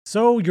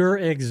So you're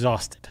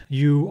exhausted.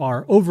 You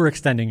are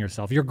overextending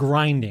yourself. You're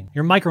grinding.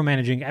 You're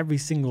micromanaging every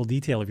single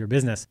detail of your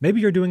business.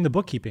 Maybe you're doing the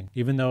bookkeeping,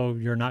 even though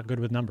you're not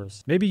good with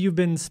numbers. Maybe you've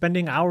been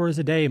spending hours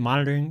a day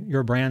monitoring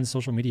your brand's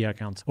social media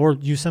accounts, or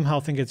you somehow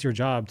think it's your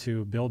job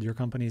to build your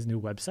company's new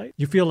website.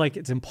 You feel like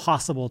it's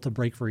impossible to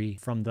break free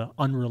from the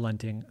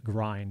unrelenting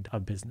grind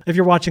of business. If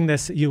you're watching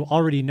this, you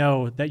already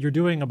know that you're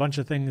doing a bunch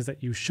of things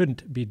that you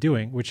shouldn't be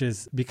doing, which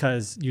is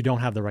because you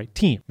don't have the right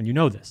team, and you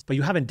know this, but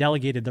you haven't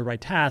delegated the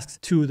right tasks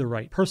to the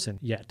right person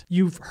yet.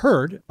 You've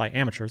heard, by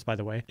amateurs by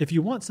the way, if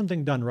you want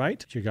something done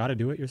right, you got to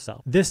do it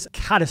yourself. This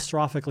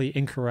catastrophically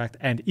incorrect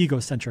and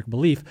egocentric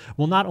belief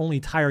will not only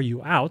tire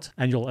you out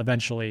and you'll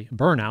eventually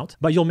burn out,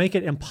 but you'll make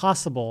it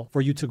impossible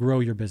for you to grow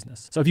your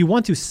business. So if you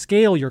want to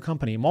scale your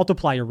company,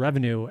 multiply your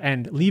revenue,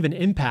 and leave an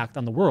impact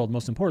on the world,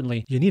 most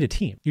importantly, you need a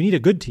team. You need a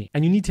good team,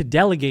 and you need to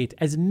delegate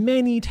as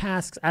many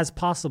tasks as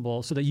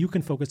possible so that you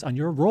can focus on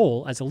your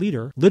role as a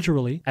leader,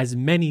 literally as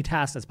many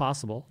tasks as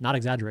possible, not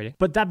exaggerating.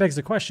 But that begs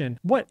the question,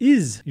 what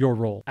is your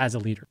role as a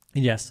leader?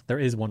 And yes, there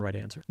is one right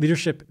answer.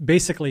 Leadership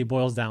basically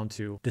boils down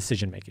to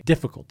decision-making,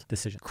 difficult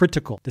decisions,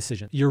 critical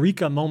decisions,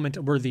 eureka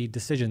moment-worthy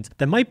decisions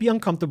that might be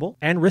uncomfortable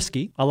and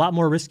risky, a lot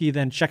more risky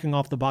than checking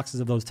off the boxes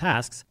of those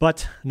tasks,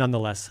 but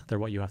nonetheless, they're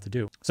what you have to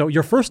do. So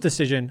your first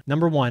decision,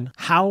 number one,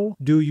 how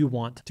do you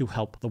want to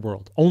help the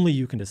world? Only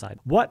you can decide.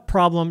 What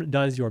problem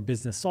does your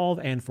business solve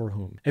and for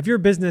whom? If your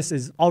business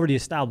is already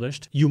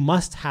established, you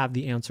must have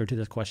the answer to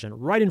this question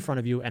right in front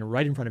of you and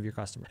right in front of your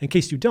customer. In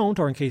case you don't,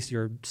 or in case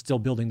you're still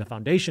building the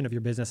foundation of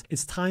your business,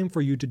 it's time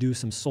for you to do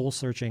some soul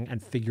searching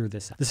and figure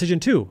this out. Decision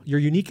two, your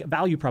unique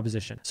value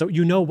proposition. So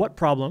you know what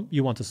problem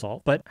you want to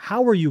solve, but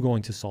how are you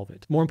going to solve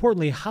it? More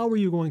importantly, how are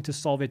you going to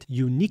solve it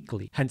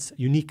uniquely? Hence,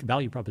 unique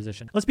value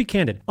proposition. Let's be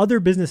candid. Other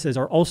businesses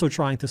are also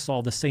trying to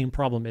solve the same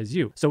problem as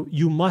you. So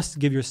you must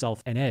give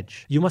yourself an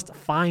edge. You must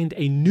find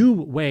a new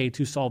way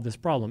to solve this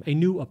problem, a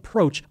new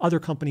approach other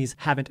companies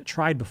haven't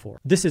tried before.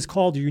 This is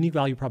called your unique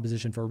value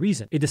proposition for a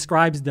reason. It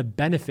describes the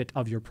benefit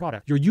of your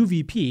product. Your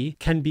UVP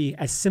can be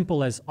as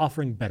simple as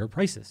offering better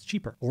prices,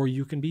 cheaper, or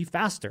you can be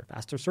faster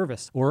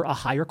service, or a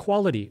higher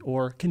quality,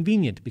 or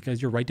convenient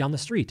because you're right down the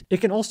street.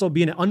 It can also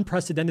be an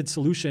unprecedented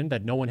solution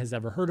that no one has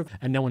ever heard of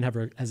and no one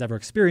has ever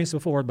experienced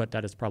before, but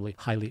that is probably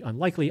highly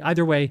unlikely.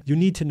 Either way, you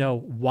need to know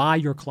why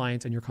your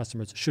clients and your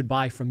customers should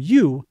buy from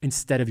you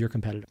instead of your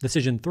competitor.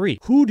 Decision three,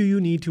 who do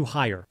you need to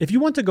hire? If you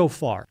want to go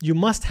far, you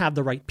must have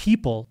the right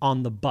people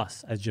on the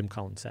bus, as Jim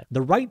Collins said.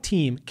 The right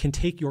team can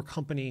take your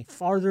company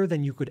farther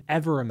than you could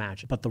ever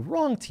imagine, but the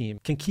wrong team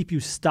can keep you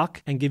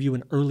stuck and give you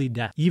an early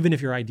death, even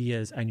if your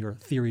ideas and your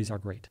theories are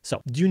great.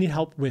 So, do you need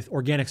help with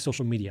organic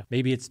social media?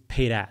 Maybe it's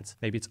paid ads,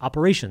 maybe it's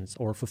operations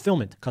or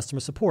fulfillment,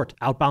 customer support,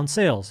 outbound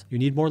sales. You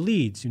need more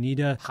leads. You need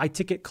a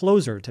high-ticket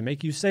closer to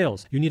make you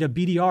sales. You need a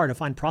BDR to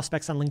find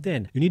prospects on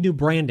LinkedIn. You need new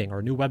branding or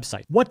a new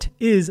website. What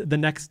is the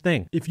next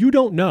thing? If you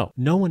don't know,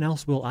 no one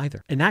else will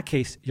either. In that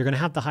case, you're going to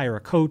have to hire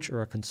a coach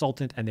or a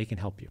consultant and they can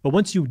help you. But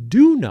once you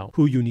do know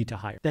who you need to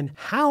hire, then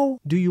how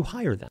do you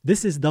hire them?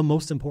 This is the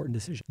most important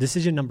decision.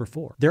 Decision number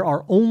four. There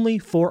are only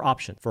 4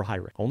 options for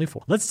hiring. Only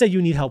 4. Let's say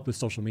you need help with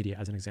social media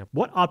as an example.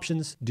 What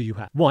options do you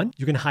have? 1,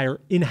 you can hire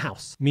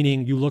in-house,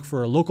 meaning you look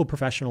for a local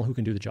professional who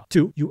can do the job.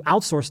 2, you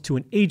outsource to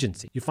an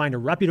agency. You find a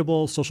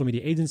reputable social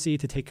media agency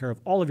to take care of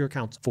all of your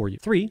accounts for you.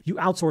 3, you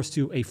outsource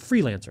to a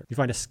freelancer. You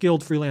find a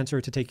skilled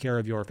freelancer to take care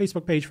of your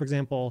Facebook page, for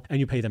example, and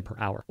you pay them per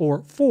hour.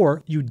 Or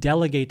 4, you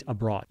delegate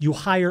abroad. You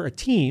hire a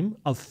team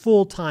of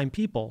full-time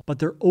people, but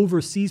they're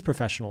overseas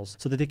professionals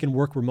so that they can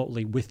work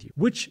remotely with you.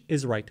 Which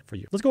is right for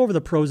you? Let's go over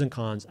the pros and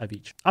cons of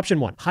each. Option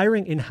 1,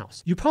 hiring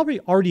in-house. You probably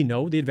already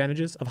know the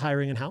advantages of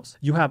hiring in-house.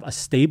 You have a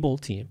stable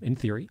team, in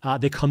theory.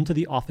 They come to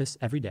the office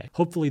every day.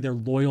 Hopefully they're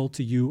loyal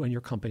to you and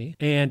your company,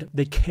 and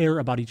they care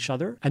about each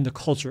other and the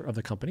culture of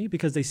the company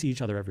because they see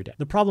each other every day.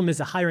 The problem is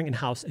that hiring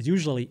in-house is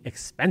usually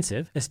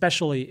expensive,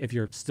 especially if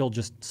you're still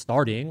just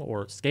starting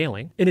or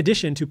scaling. In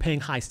addition to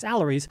paying high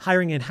salaries,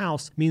 hiring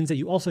in-house means that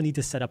you also need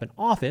to set up an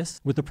office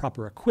with the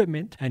proper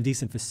equipment and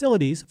decent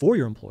facilities for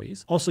your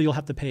employees. Also, you'll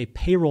have to pay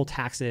payroll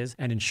taxes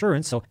and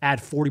insurance, so add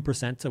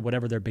 40% to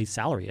whatever their base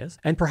salary is.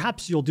 And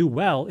perhaps you'll do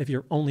well if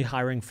you're only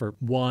hiring for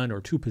 1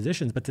 or 2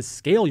 positions, but to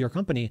scale your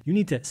company, you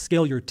need to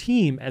scale your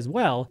team as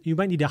well. You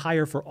might need to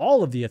hire for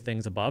all of the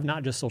things above,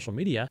 not just social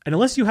media. And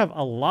unless you have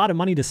a lot of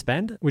money to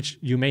spend, which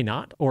you may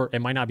not, or it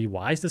might not be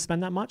wise to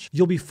spend that much,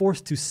 you'll be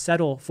forced to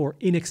settle for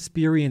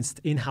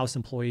inexperienced in-house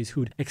employees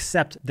who'd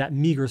accept that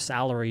meager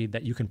salary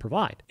that you can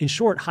provide. In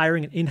short,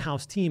 hiring an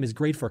in-house team is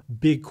great for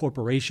big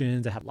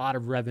corporations that have a lot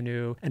of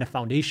revenue and a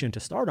foundation to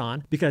start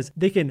on because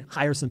they can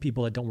hire some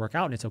people that don't work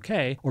out and it's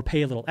okay, or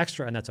pay a little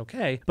extra and that's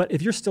okay. But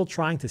if you're still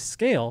trying to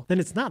scale, then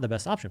it's not the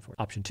best option for it.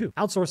 Option 2,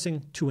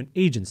 outsourcing to an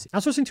agency.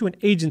 Outsourcing to an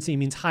agency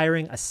means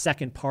hiring a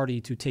second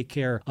party to take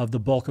care of the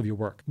bulk of your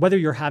work. Whether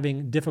you're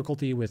having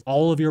difficulty with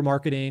all of your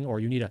marketing, or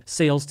you need a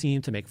sales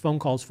team to make phone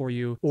calls for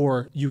you,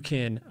 or you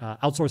can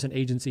outsource an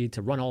agency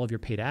to run all of your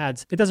paid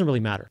ads, it doesn't really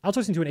matter.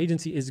 Outsourcing to an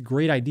agency is a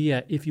great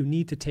idea if you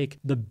need to take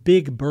the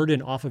big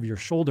burden off of your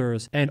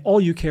shoulders and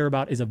all you care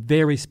about is a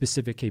very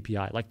specific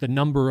KPI, like the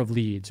number of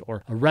leads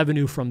or a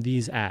revenue from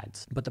these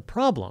ads. But the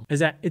problem is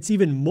that it's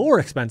even more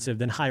expensive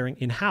than hiring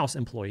in-house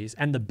employees,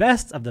 and the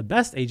best of the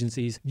best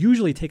agencies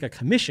usually take a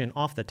commission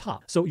off the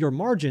top. So your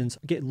margins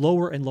get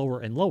lower and lower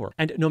and lower.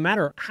 And no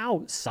matter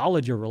how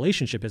solid your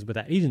relationship is with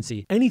that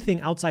agency,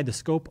 anything outside the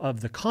scope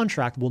of the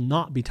contract will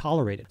not be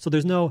tolerated. So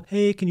there's no,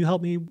 hey, can you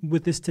help me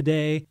with this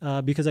today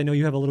because I know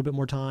you have a little bit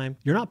more time?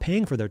 You're not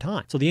paying for their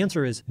time. So the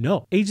answer is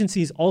no.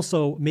 Agencies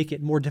also make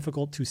it more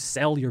difficult to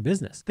sell your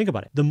business. Think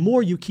about it. The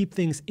more you keep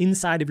things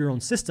inside of your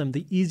own system,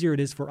 the easier it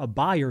is for a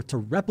buyer to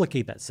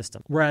replicate that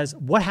system. Whereas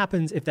what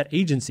happens if that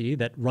agency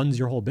that runs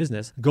your whole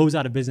business goes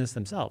out of business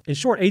themselves? In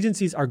short,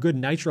 agencies are good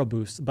nitro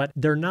boosts, but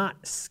they're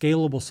not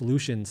scalable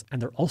solutions,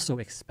 and they're also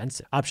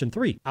expensive. Option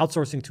 3,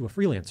 outsourcing to a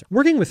freelancer.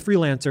 Working with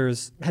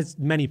freelancers has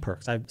many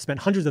perks. I've spent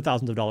hundreds of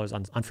thousands of dollars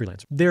on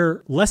freelancers.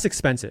 They're less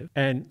expensive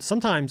and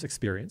sometimes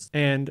experienced.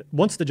 And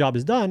once the job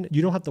is done,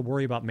 you don't have to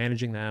worry about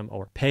managing them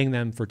or paying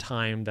them for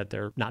time that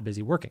they're not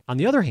busy working. On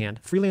the other hand,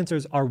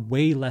 freelancers are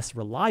way less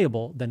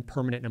reliable than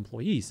permanent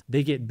employees.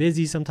 They get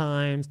busy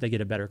sometimes, they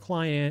get a better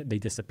client, they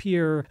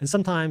disappear, and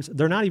sometimes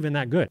they're not even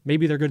that good.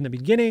 Maybe they're good in the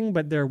beginning,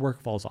 but their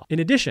work falls off. In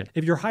addition,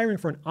 if you're hiring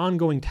for an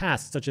ongoing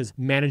task, such as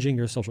managing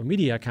your social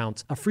media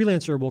accounts, a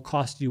freelancer will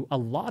cost you a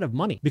lot of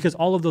money because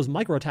all of those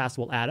micro tasks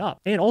will add up.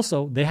 And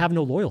also, they have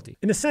no loyalty.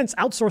 In a sense,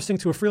 outsourcing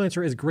to a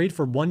freelancer is great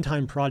for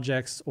one-time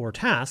projects or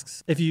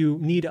tasks. If you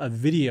need a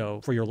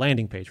video for your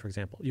landing page, for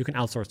example, you can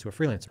outsource to a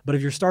freelancer. But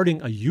if you're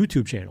starting a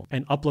YouTube channel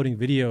and uploading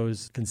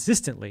videos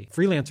consistently,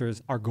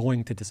 freelancers are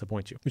going to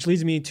disappoint you. Which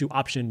leads me to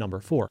option number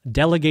 4,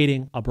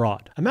 delegating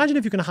abroad. Imagine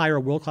if you can hire a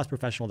world-class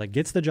professional that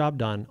gets the job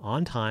done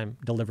on time,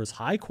 delivers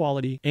high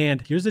quality,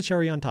 and here's the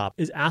cherry on top,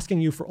 is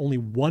asking you for only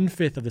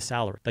 1/5 of the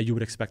salary that you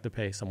would expect to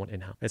pay someone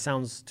in-house. It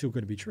sounds too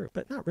good to be true,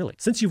 but not really.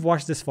 Since you've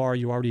watched this far,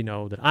 you already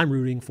know that I'm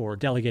rooting for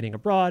delegating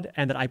abroad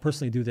and that I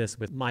personally do this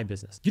with my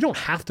business. You don't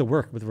have to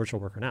work with Virtual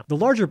Worker Now. The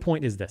larger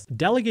point is this: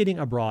 delegating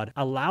abroad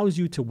allows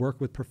you to work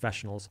with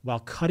professionals while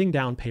cutting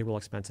down payroll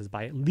expenses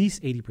by at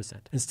least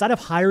 80%. Instead of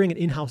hiring an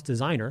in-house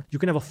designer, you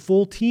can have a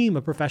full team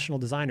of professional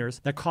designers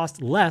that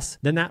cost less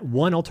than that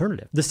one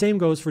alternative. The same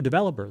goes for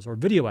developers or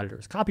video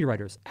editors,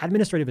 copywriters,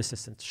 administrative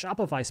assistants,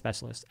 Shopify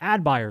specialists,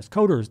 ad buyers,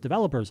 coders,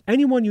 developers.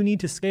 Anyone you need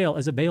to scale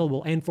is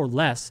available and for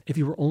less if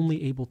you were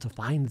only able to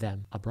find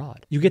them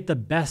abroad. You get the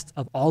best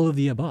of all of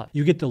the above.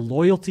 You get the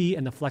loyalty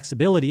and the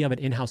flexibility of an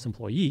in-house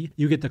employee.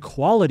 You get the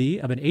quality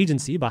of an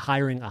agency by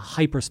hiring a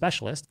hyper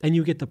specialist, and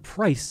you get the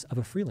price of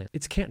a freelance.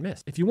 It's can't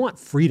miss. If you want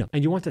freedom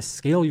and you want to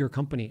scale your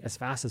company as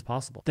fast as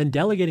possible, then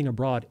delegating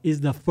abroad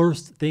is the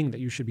first thing that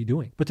you should be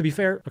doing. But to be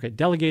fair,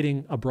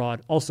 delegating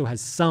abroad also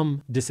has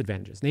some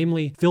disadvantages,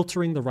 namely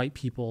filtering the right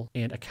people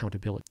and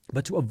accountability.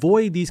 But to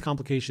avoid these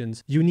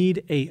complications, you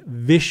need a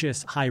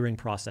vicious hiring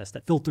process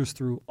that filters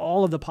through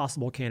all of the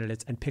possible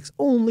candidates and picks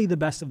only the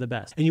best of the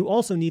best. And you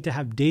also need to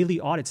have daily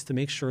audits to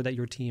make sure that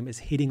your team is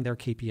hitting their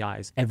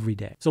KPIs every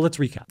day. So let's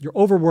recap. You're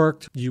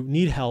overworked, you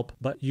need help,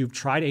 but you've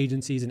tried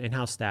agencies and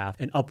in-house staff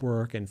and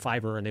Upwork and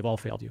Fiverr, and they've all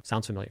failed you.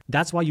 Sounds familiar?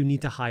 That's why you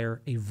need to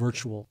hire a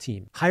virtual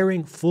team.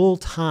 Hiring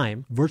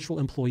full-time virtual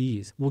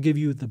employees will give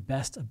you the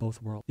best of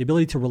both worlds. The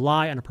ability to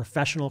rely on a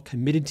professional,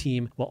 committed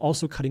team while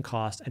also cutting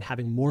costs and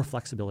having more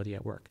flexibility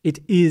at work. It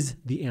is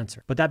the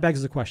answer. But that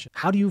begs the question: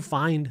 how do you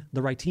find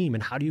the right team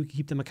and how do you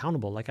keep them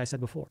accountable, like I said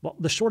before? Well,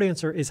 the short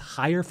answer is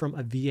hire from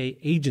a VA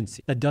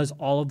agency that does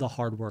all of the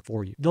hard work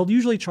for you. They'll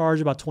usually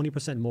charge about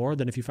 20% more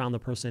than if you found the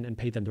person and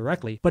paid them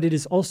directly, but it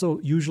is also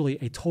usually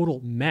a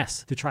total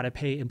mess to try to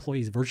pay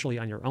employees virtually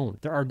on your own.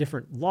 There are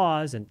different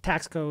laws and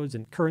tax codes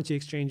and currency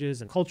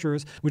exchanges and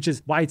cultures, which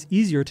is why it's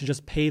easier to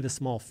just pay the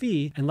small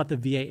fee and let the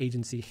VA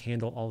agency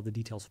handle all of the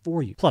details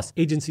for you. Plus,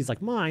 agencies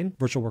like mine,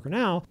 Virtual Worker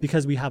Now,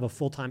 because we have a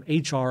full-time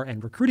HR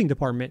and recruiting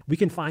department, we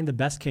can find the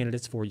best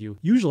candidates for you,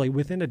 usually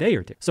within a day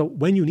or two. So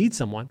when you need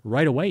someone,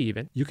 right away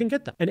even, you can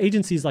get them. And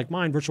agencies like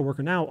mine, Virtual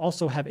Worker Now,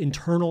 also have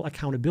internal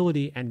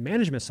accountability and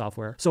management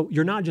software. So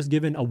you're not just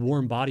given a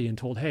warm body and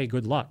told, hey,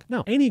 good luck.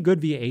 No, any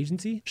good VA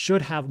agency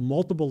should have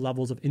multiple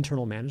levels of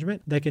internal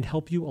management that can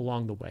help you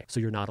along the way, so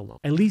you're not alone.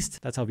 At least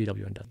that's how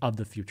VWN does, of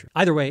the future.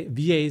 Either way,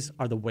 VAs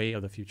are the way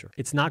of the future.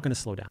 It's not going to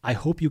slow down. I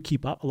hope you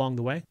keep up along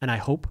the way, and I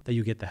hope that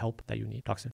you get the help that you need. Talk soon.